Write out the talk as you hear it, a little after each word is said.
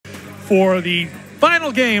for the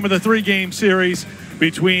final game of the three-game series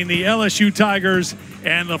between the LSU Tigers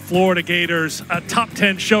and the Florida Gators. A top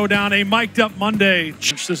 10 showdown, a mic'd up Monday.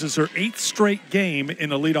 This is her 8th straight game in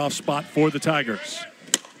the leadoff spot for the Tigers.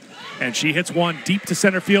 And she hits one deep to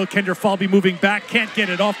center field. Kendra Falby moving back, can't get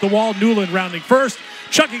it off the wall. Newland rounding first,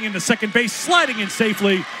 chugging into second base, sliding in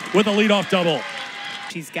safely with a leadoff double.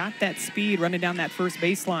 She's got that speed running down that first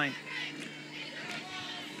baseline.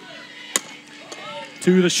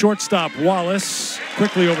 To the shortstop, Wallace.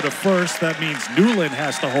 Quickly over to first. That means Newland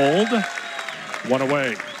has to hold. One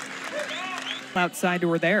away. Outside to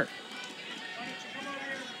her there.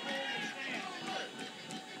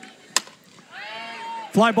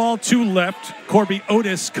 Fly ball to left. Corby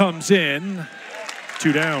Otis comes in.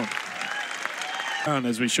 2 down. And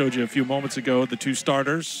as we showed you a few moments ago, the two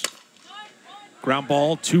starters. Ground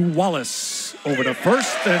ball to Wallace. Over to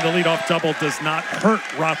first, and the leadoff double does not hurt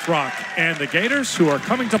Rothrock and the Gators, who are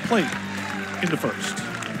coming to plate in the first.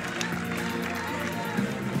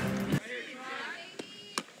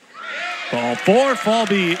 Ball 4,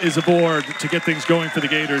 Falby is aboard to get things going for the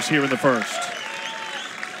Gators here in the first.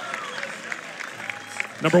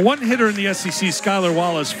 Number 1 hitter in the SEC, Skylar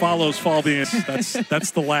Wallace, follows Falby.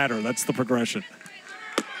 That's the ladder, that's the progression.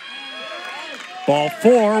 Ball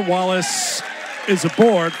 4, Wallace is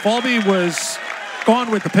aboard. Falby was gone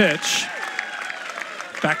with the pitch.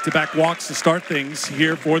 Back-to-back walks to start things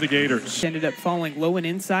here for the Gators. Ended up falling low and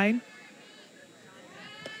inside.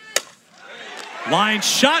 Line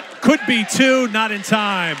shot, could be 2, not in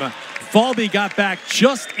time. Falby got back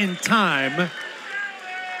just in time.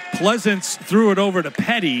 Pleasance threw it over to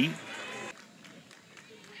Petty.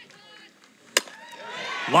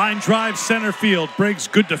 Line drive center field. Briggs,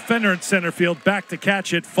 good defender in center field. Back to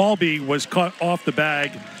catch it. Falby was caught off the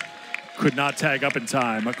bag. Could not tag up in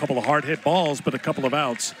time. A couple of hard hit balls, but a couple of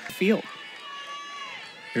outs. Field.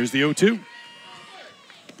 Here's the 0-2.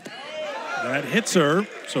 That hits her.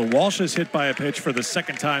 So Walsh is hit by a pitch for the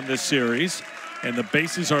second time this series. And the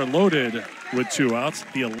bases are loaded with 2 outs.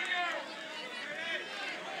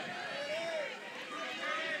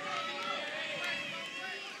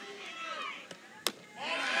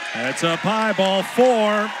 That's up high, ball 4.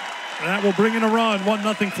 That will bring in a run,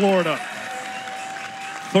 1-0 Florida.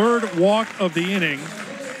 3rd walk of the inning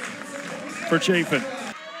for Chafin.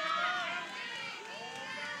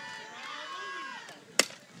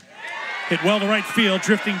 Hit well to right field,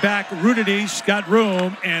 drifting back. Rudity's got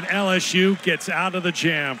room, and LSU gets out of the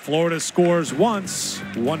jam. Florida scores once,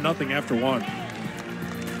 1-0 after 1.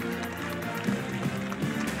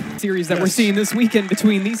 Series that we're seeing this weekend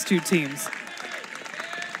between these two teams.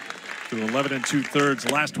 To 11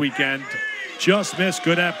 2/3 last weekend. Just missed.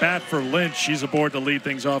 Good at bat for Lynch. She's aboard to lead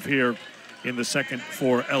things off here in the second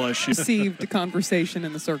for LSU. Received a conversation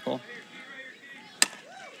in the circle.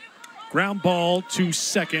 Ground ball to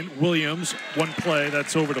second. Williams, 1 play.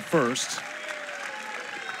 That's over to first.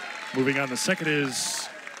 Moving on to second is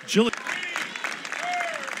Gilly.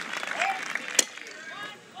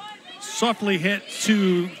 Softly hit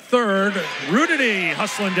to third. Rudity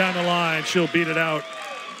hustling down the line. She'll beat it out.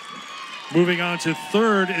 Moving on to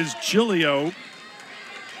third is Giglio.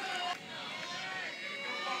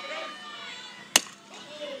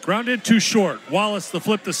 Grounded too short. Wallace the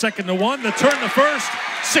flip to second to 1. The turn to first.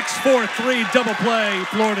 6-4-3 double play.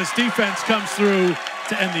 Florida's defense comes through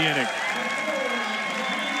to end the inning.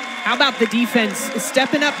 How about the defense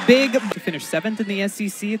stepping up big? To finish 7th in the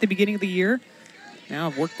SEC at the beginning of the year. Now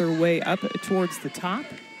have worked their way up towards the top.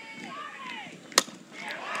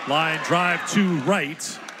 Line drive to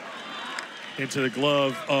right. Into the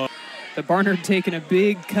glove of the Barnard taking a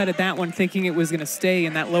big cut at that one, thinking it was going to stay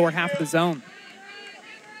in that lower half of the zone.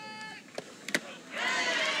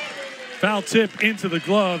 Foul tip into the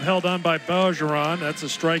glove, held on by Bergeron. That's a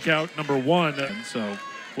strikeout number 1. And so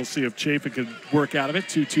we'll see if Chafin can work out of it.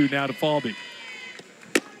 2-2 now to Falby.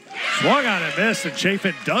 Swung on and missed, and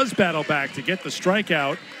Chafin does battle back to get the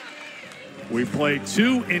strikeout. We played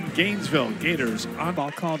 2 in Gainesville. Gators on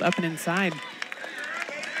ball called up and inside.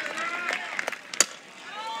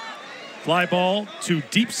 Fly ball to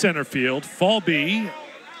deep center field. Falby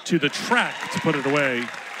to the track to put it away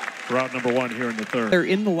for out number 1 here in the 3rd. They're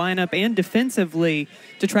in the lineup and defensively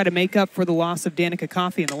to try to make up for the loss of Danica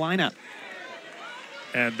Coffey in the lineup.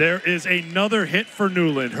 And there is another hit for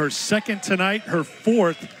Newland. Her 2nd tonight, her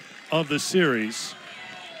 4th of the series.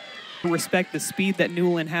 Respect the speed that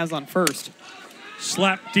Newland has on first.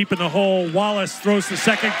 Slap deep in the hole. Wallace throws to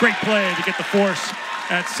second. Great play to get the force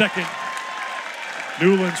at second.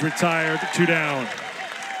 Newland's retired, 2 down.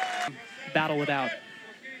 Battle it out.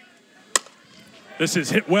 This is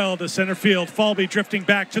hit well to center field. Falby drifting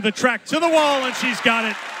back to the track, to the wall, and she's got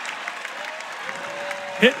it.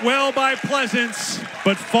 Hit well by Pleasance,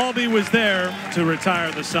 but Falby was there to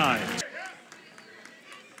retire the side.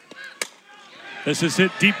 This is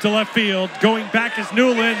hit deep to left field. Going back is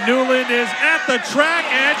Newland. Newland is at the track,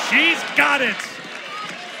 and she's got it.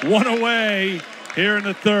 One away here in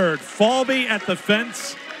the third. Falby at the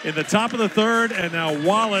fence in the top of the third, and now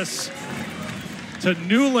Wallace to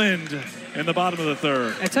Newland in the bottom of the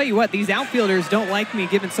third. I tell you what, these outfielders don't like me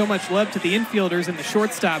giving so much love to the infielders and the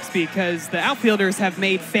shortstops, because the outfielders have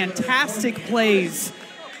made fantastic plays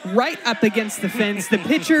right up against the fence. The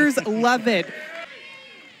pitchers love it.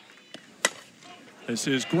 This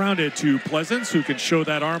is grounded to Pleasance, who can show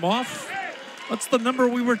that arm off. What's the number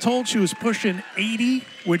we were told? She was pushing 80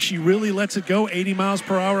 when she really lets it go, 80 miles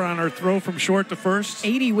per hour on her throw from short to first.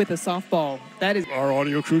 80 with a softball. That is... Our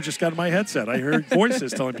audio crew just got in my headset. I heard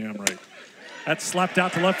voices telling me I'm right. That's slapped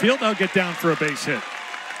out to left field. I'll get down for a base hit.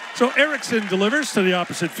 So Erickson delivers to the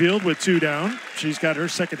opposite field with 2 down. She's got her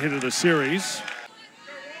second hit of the series.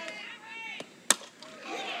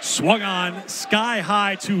 Swung on sky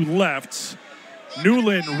high to left.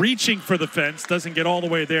 Newland reaching for the fence, doesn't get all the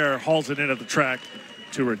way there, hauls it in at the track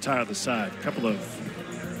to retire the side. A couple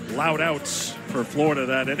of loud outs for Florida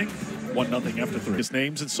that inning. 1-0 after 3. His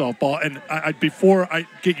names in softball, and before I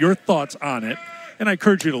get your thoughts on it, and I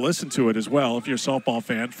encourage you to listen to it as well if you're a softball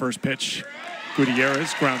fan. First pitch,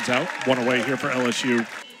 Gutierrez grounds out, 1 away here for LSU.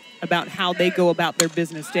 About how they go about their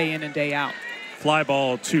business day in and day out. Fly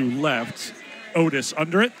ball to left, Otis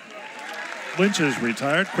under it. Lynch is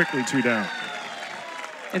retired, quickly 2 down.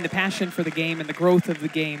 And the passion for the game and the growth of the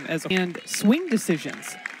game and swing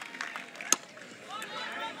decisions.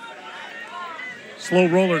 Slow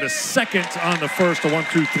roller to second on the first, a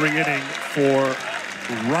 1-2-3 inning for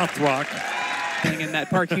Rothrock. In that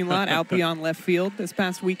parking lot out beyond left field this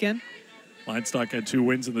past weekend. Linestock had 2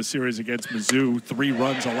 wins in the series against Mizzou, 3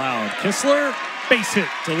 runs allowed. Kistler, base hit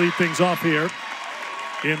to lead things off here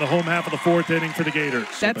in the home half of the 4th inning for the Gators.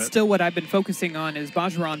 That's still what I've been focusing on, is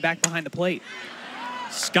Bajaran back behind the plate.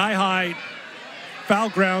 Sky high, foul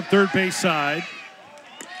ground, third base side.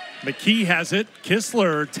 McKee has it.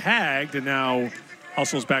 Kistler tagged, and now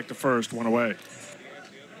hustles back to first, 1 away.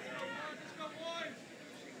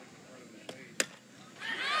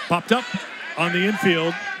 Popped up on the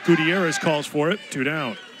infield. Gutierrez calls for it, 2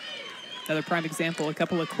 down. Another prime example, a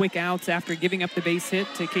couple of quick outs after giving up the base hit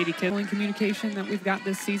to Katie Kittle in communication that we've got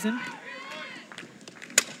this season.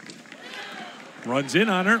 Runs in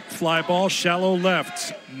on her, fly ball, shallow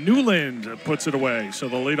left. Newland puts it away, so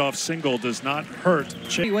the leadoff single does not hurt.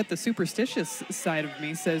 Tell you what, the superstitious side of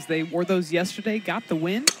me says they wore those yesterday, got the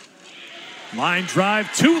win. Line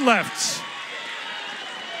drive, 2 left.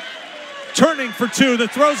 Turning for 2, the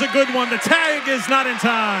throw's a good one. The tag is not in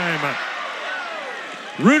time.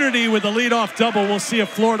 Rudity with the leadoff double. We'll see if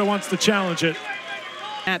Florida wants to challenge it.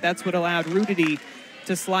 That's what allowed Rudity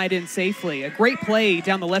to slide in safely. A great play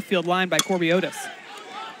down the left field line by Corby Otis.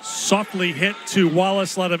 Softly hit to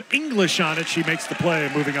Wallace, a lot of English on it. She makes the play.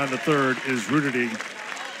 Moving on to third is Rudity.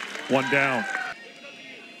 1 down.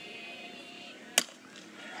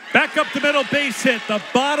 Back up the middle, base hit. The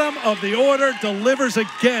bottom of the order delivers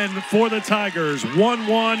again for the Tigers.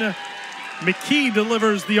 1-1. McKee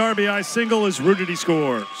delivers the RBI single as Rudity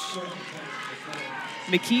scores.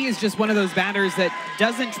 McKee is just one of those batters that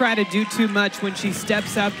doesn't try to do too much when she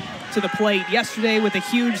steps up to the plate. Yesterday with a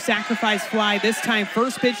huge sacrifice fly. This time,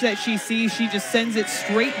 first pitch that she sees, she just sends it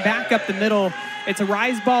straight back up the middle. It's a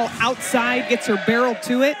rise ball outside, gets her barrel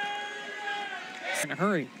to it. In a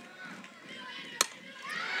hurry.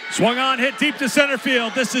 Swung on, hit deep to center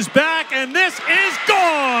field. This is back, and this is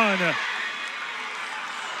gone!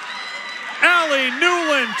 Allie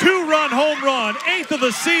Newland, 2-run home run, 8th of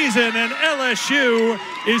the season, and LSU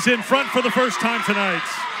is in front for the first time tonight.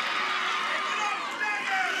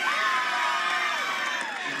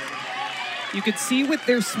 You could see with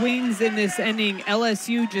their swings in this inning,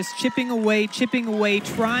 LSU just chipping away,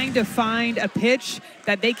 trying to find a pitch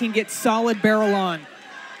that they can get solid barrel on.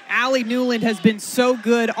 Allie Newland has been so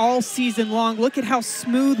good all season long. Look at how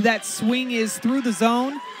smooth that swing is through the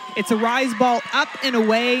zone. It's a rise ball up and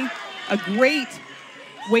away. A great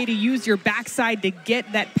way to use your backside to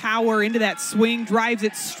get that power into that swing. Drives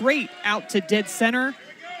it straight out to dead center.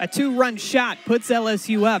 A 2-run shot puts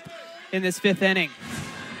LSU up in this 5th inning.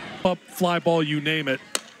 Up, fly ball, you name it.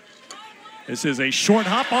 This is a short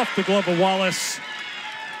hop off the glove of Wallace.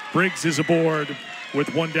 Briggs is aboard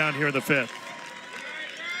with 1 down here in the 5th.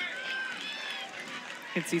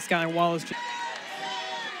 You can see Skylar Wallace.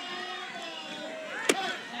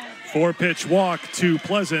 4-pitch walk to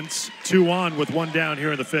Pleasance, 2 on with 1 down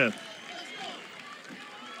here in the 5th.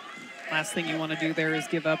 Last thing you want to do there is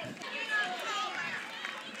give up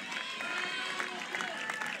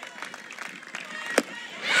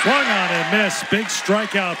Swung on and missed. Big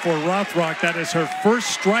strikeout for Rothrock. That is her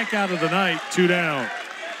first strikeout of the night. 2 down.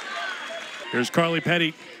 Here's Carly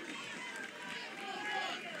Petty.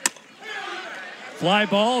 Fly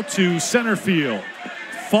ball to center field.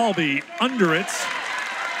 Falby under it.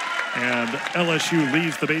 And LSU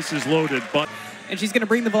leaves the bases loaded. But and she's going to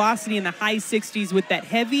bring the velocity in the high 60s with that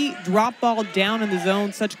heavy drop ball down in the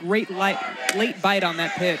zone. Such great late bite on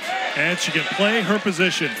that pitch. And she can play her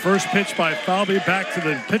position. First pitch by Falby back to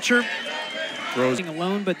the pitcher. Throws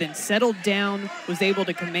alone, but then settled down, was able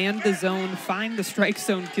to command the zone, find the strike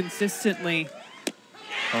zone consistently.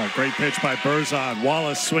 Oh, great pitch by Berzon.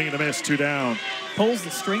 Wallace swinging a miss, 2 down. Pulls the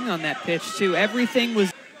string on that pitch, too. Everything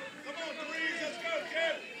was...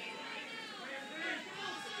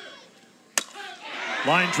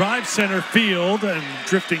 Line drive center field, and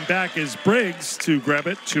drifting back is Briggs to grab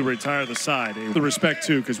it to retire the side. The respect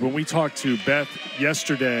too, because when we talked to Beth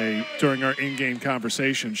yesterday during our in-game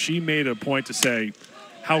conversation, she made a point to say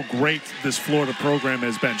how great this Florida program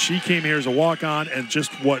has been. She came here as a walk-on, and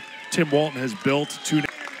just what Tim Walton has built to...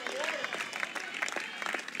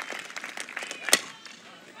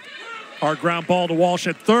 Our ground ball to Walsh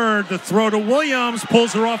at third. The throw to Williams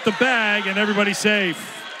pulls her off the bag, and everybody's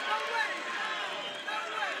safe.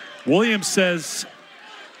 Williams says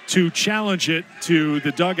to challenge it to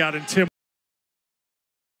the dugout, and Tim.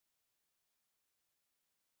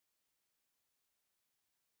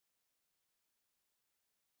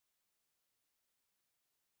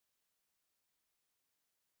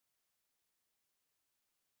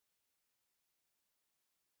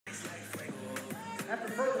 After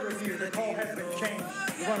further review, the call has been changed.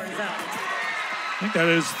 The runner is out. I think that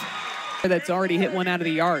is. That's already hit one out of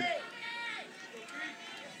the yard.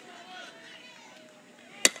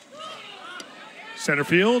 Center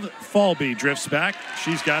field, Falby drifts back.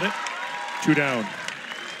 She's got it. 2 down.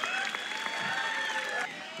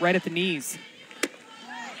 Right at the knees.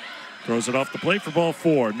 Throws it off the plate for ball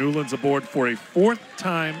 4. Newland's aboard for a 4th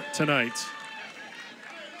time tonight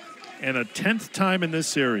and a 10th time in this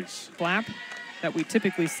series. Flap that we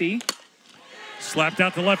typically see. Slapped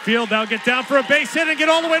out to left field. Now get down for a base hit and get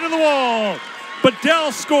all the way to the wall.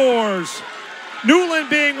 Bedell scores. Newland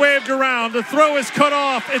being waved around. The throw is cut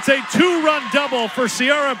off. It's a 2-run double for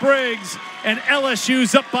Sierra Briggs, and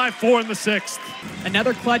LSU's up by 4 in the 6th.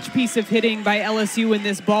 Another clutch piece of hitting by LSU in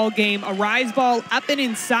this ball game. A rise ball up and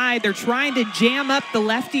inside. They're trying to jam up the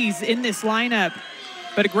lefties in this lineup.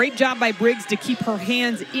 But a great job by Briggs to keep her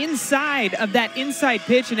hands inside of that inside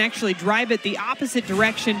pitch and actually drive it the opposite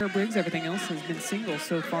direction. For Briggs, everything else has been singles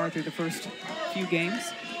so far through the first few games.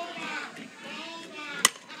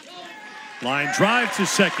 Line drive to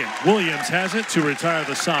second. Williams has it to retire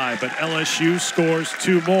the side, but LSU scores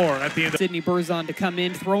 2 more at the end. Sydney Berzon to come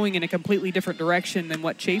in, throwing in a completely different direction than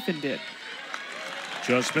what Chafin did.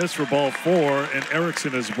 Just missed for ball 4, and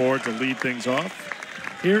Erickson is aboard to lead things off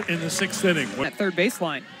here in the 6th inning. At third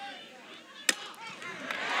baseline.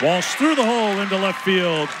 Walsh through the hole into left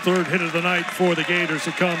field. 3rd hit of the night for the Gators.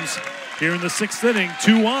 It comes here in the 6th inning.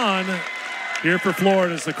 2 on here for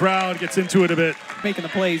Florida as the crowd gets into it a bit. Making the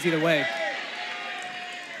plays either way.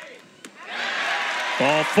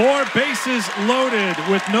 Ball 4, bases loaded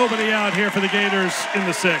with nobody out here for the Gators in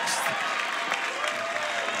the 6th.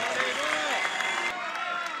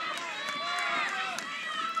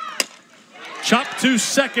 Chop to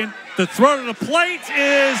second. The throw to the plate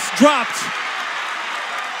is dropped.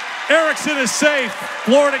 Erickson is safe.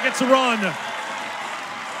 Florida gets a run.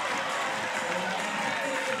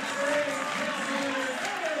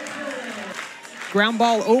 Ground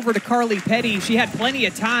ball over to Carly Petty. She had plenty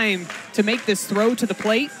of time to make this throw to the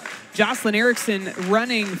plate. Jocelyn Erickson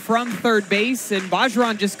running from third base, and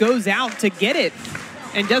Bajaran just goes out to get it.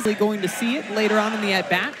 And Desley going to see it later on in the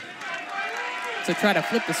at-bat. So try to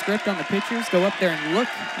flip the script on the pitchers, go up there and look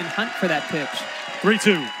and hunt for that pitch.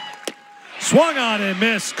 3-2. Swung on and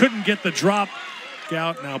missed. Couldn't get the drop.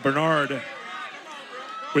 Out now Bernard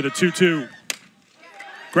with a 2-2.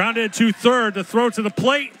 Grounded to third. The throw to the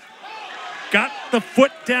plate. Got the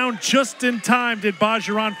foot down just in time, did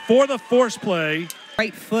Bajaran, for the force play.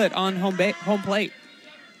 Right foot on home plate.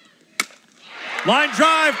 Line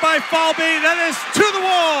drive by Falby. That is to the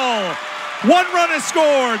wall. 1 run is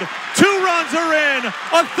scored. 2 runs are in.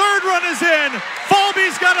 A 3rd run is in.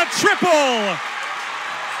 Falby's got a triple.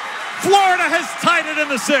 Florida has tied it in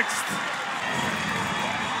the 6th.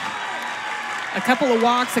 A couple of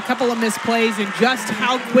walks, a couple of misplays, and just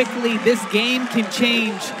how quickly this game can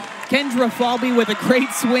change. Kendra Falby with a great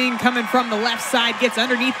swing coming from the left side, gets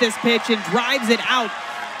underneath this pitch and drives it out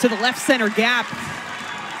to the left center gap.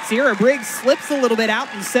 Sierra Briggs slips a little bit out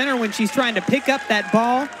in center when she's trying to pick up that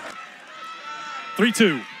ball.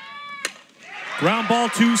 3-2. Ground ball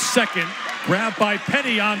to second. Grabbed by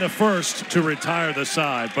Petty on the first to retire the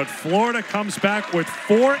side. But Florida comes back with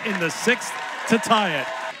 4 in the 6th to tie it.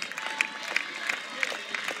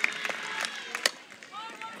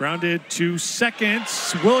 Grounded to second.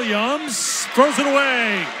 Williams throws it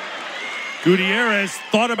away. Gutierrez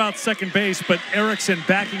thought about second base, but Erickson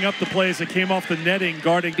backing up the plays that came off the netting,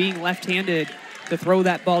 guarding. Being left-handed to throw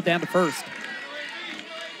that ball down to first.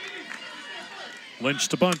 Lynch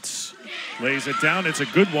to bunt. Lays it down. It's a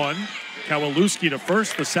good one. Kowalewski to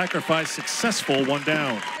first. The sacrifice successful. 1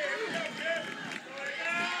 down.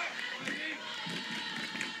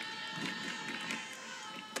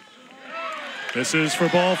 This is for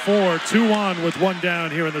ball 4. 2 on with 1 down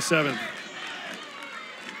here in the 7th.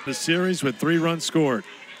 The series with 3 runs scored.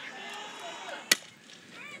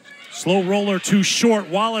 Slow roller too short.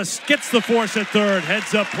 Wallace gets the force at third.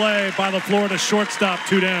 Heads up play by the Florida shortstop.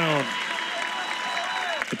 2 down.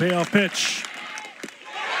 The payoff pitch.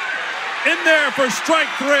 In there for strike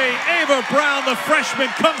 3. Ava Brown, the freshman,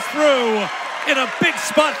 comes through in a big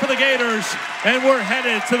spot for the Gators. And we're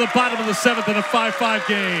headed to the bottom of the 7th in a 5-5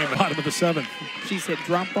 game. Bottom of the 7th. She's hit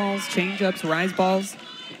drop balls, change-ups, rise balls.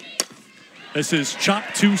 This is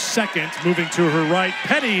chop to second, moving to her right.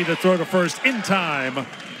 Petty to throw to first in time.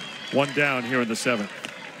 1 down here in the 7th.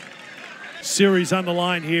 Series on the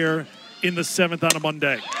line here in the 7th on a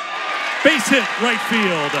Monday. Base hit, right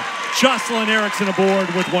field. Jocelyn Erickson aboard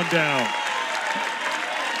with 1 down.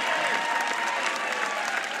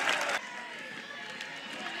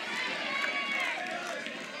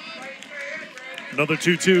 Another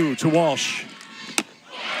 2-2 to Walsh.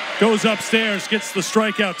 Goes upstairs, gets the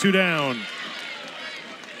strikeout. 2 down.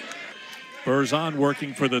 Berzon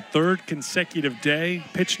working for the 3rd consecutive day.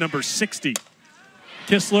 Pitch number 60.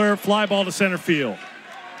 Kistler, fly ball to center field.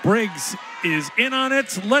 Briggs is in on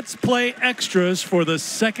it. Let's play extras for the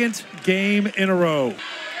 2nd game in a row.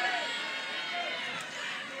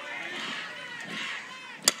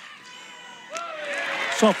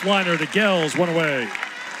 Soft liner to Gels, 1 away.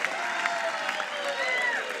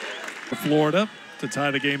 For Florida to tie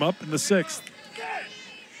the game up in the 6th.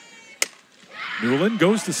 Newland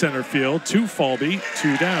goes to center field, to Falby,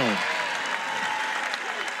 2 down.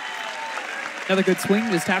 Another good swing,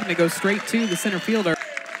 just happened to go straight to the center fielder.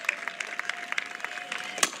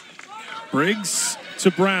 Briggs to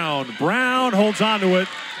Brown. Brown holds on to it.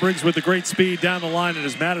 Briggs with the great speed down the line, and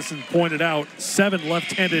as Madison pointed out, 7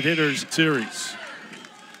 left-handed hitters series.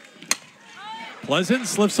 Pleasant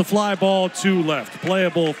slips a fly ball to left.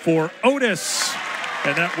 Playable for Otis,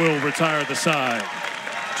 and that will retire the side.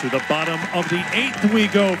 To the bottom of the 8th we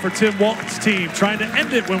go for Tim Walton's team, trying to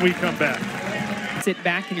end it when we come back. Sit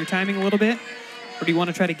back in your timing a little bit, or do you want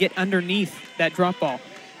to try to get underneath that drop ball?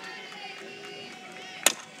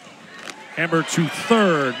 Hammer to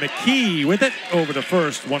third. McKee with it over to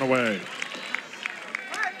first, 1 away.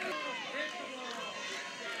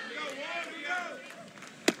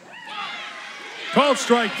 Called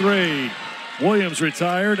strike 3. Williams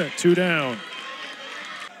retired at 2 down.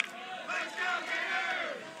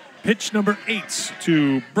 Pitch number 8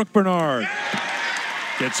 to Brooke Bernard.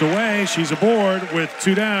 Gets away. She's aboard with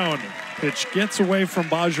 2 down. Pitch gets away from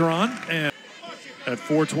Bajaran and at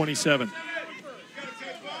 4:27.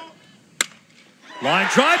 Line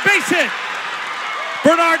drive, base hit.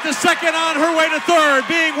 Bernard to second, on her way to third.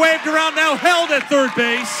 Being waved around, now held at third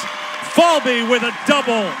base. Falby with a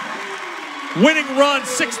double. Winning run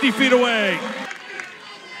 60 feet away.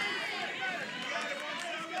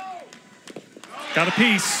 Got a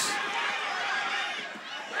piece.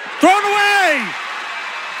 Thrown away.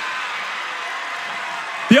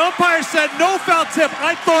 The umpire said no foul tip.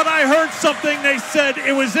 I thought I heard something. They said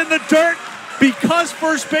it was in the dirt. Because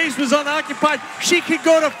first base was unoccupied, she could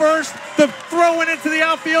go to first. The throw went into the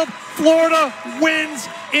outfield. Florida wins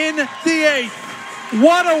in the 8th.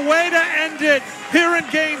 What a way to end it here in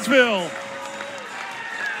Gainesville.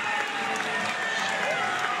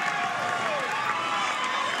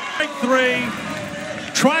 Strike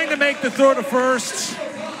 3, trying to make the throw to first.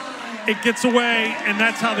 It gets away, and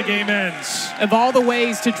that's how the game ends. Of all the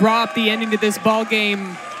ways to draw up the ending to this ball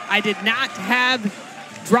game, I did not have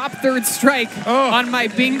drop third strike on my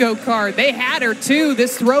bingo card. They had her too.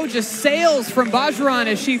 This throw just sails from Bajaran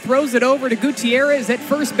as she throws it over to Gutierrez at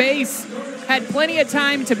first base. Had plenty of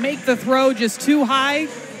time to make the throw, just too high.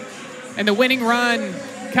 And the winning run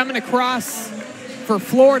coming across for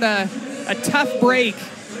Florida. A tough break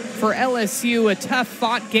for LSU, a tough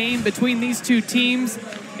fought game between these two teams.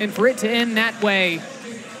 And for it to end that way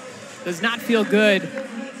does not feel good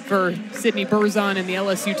for Sydney Berzon and the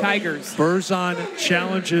LSU Tigers. Berzon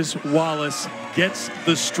challenges Wallace, gets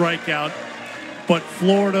the strikeout, but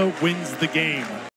Florida wins the game.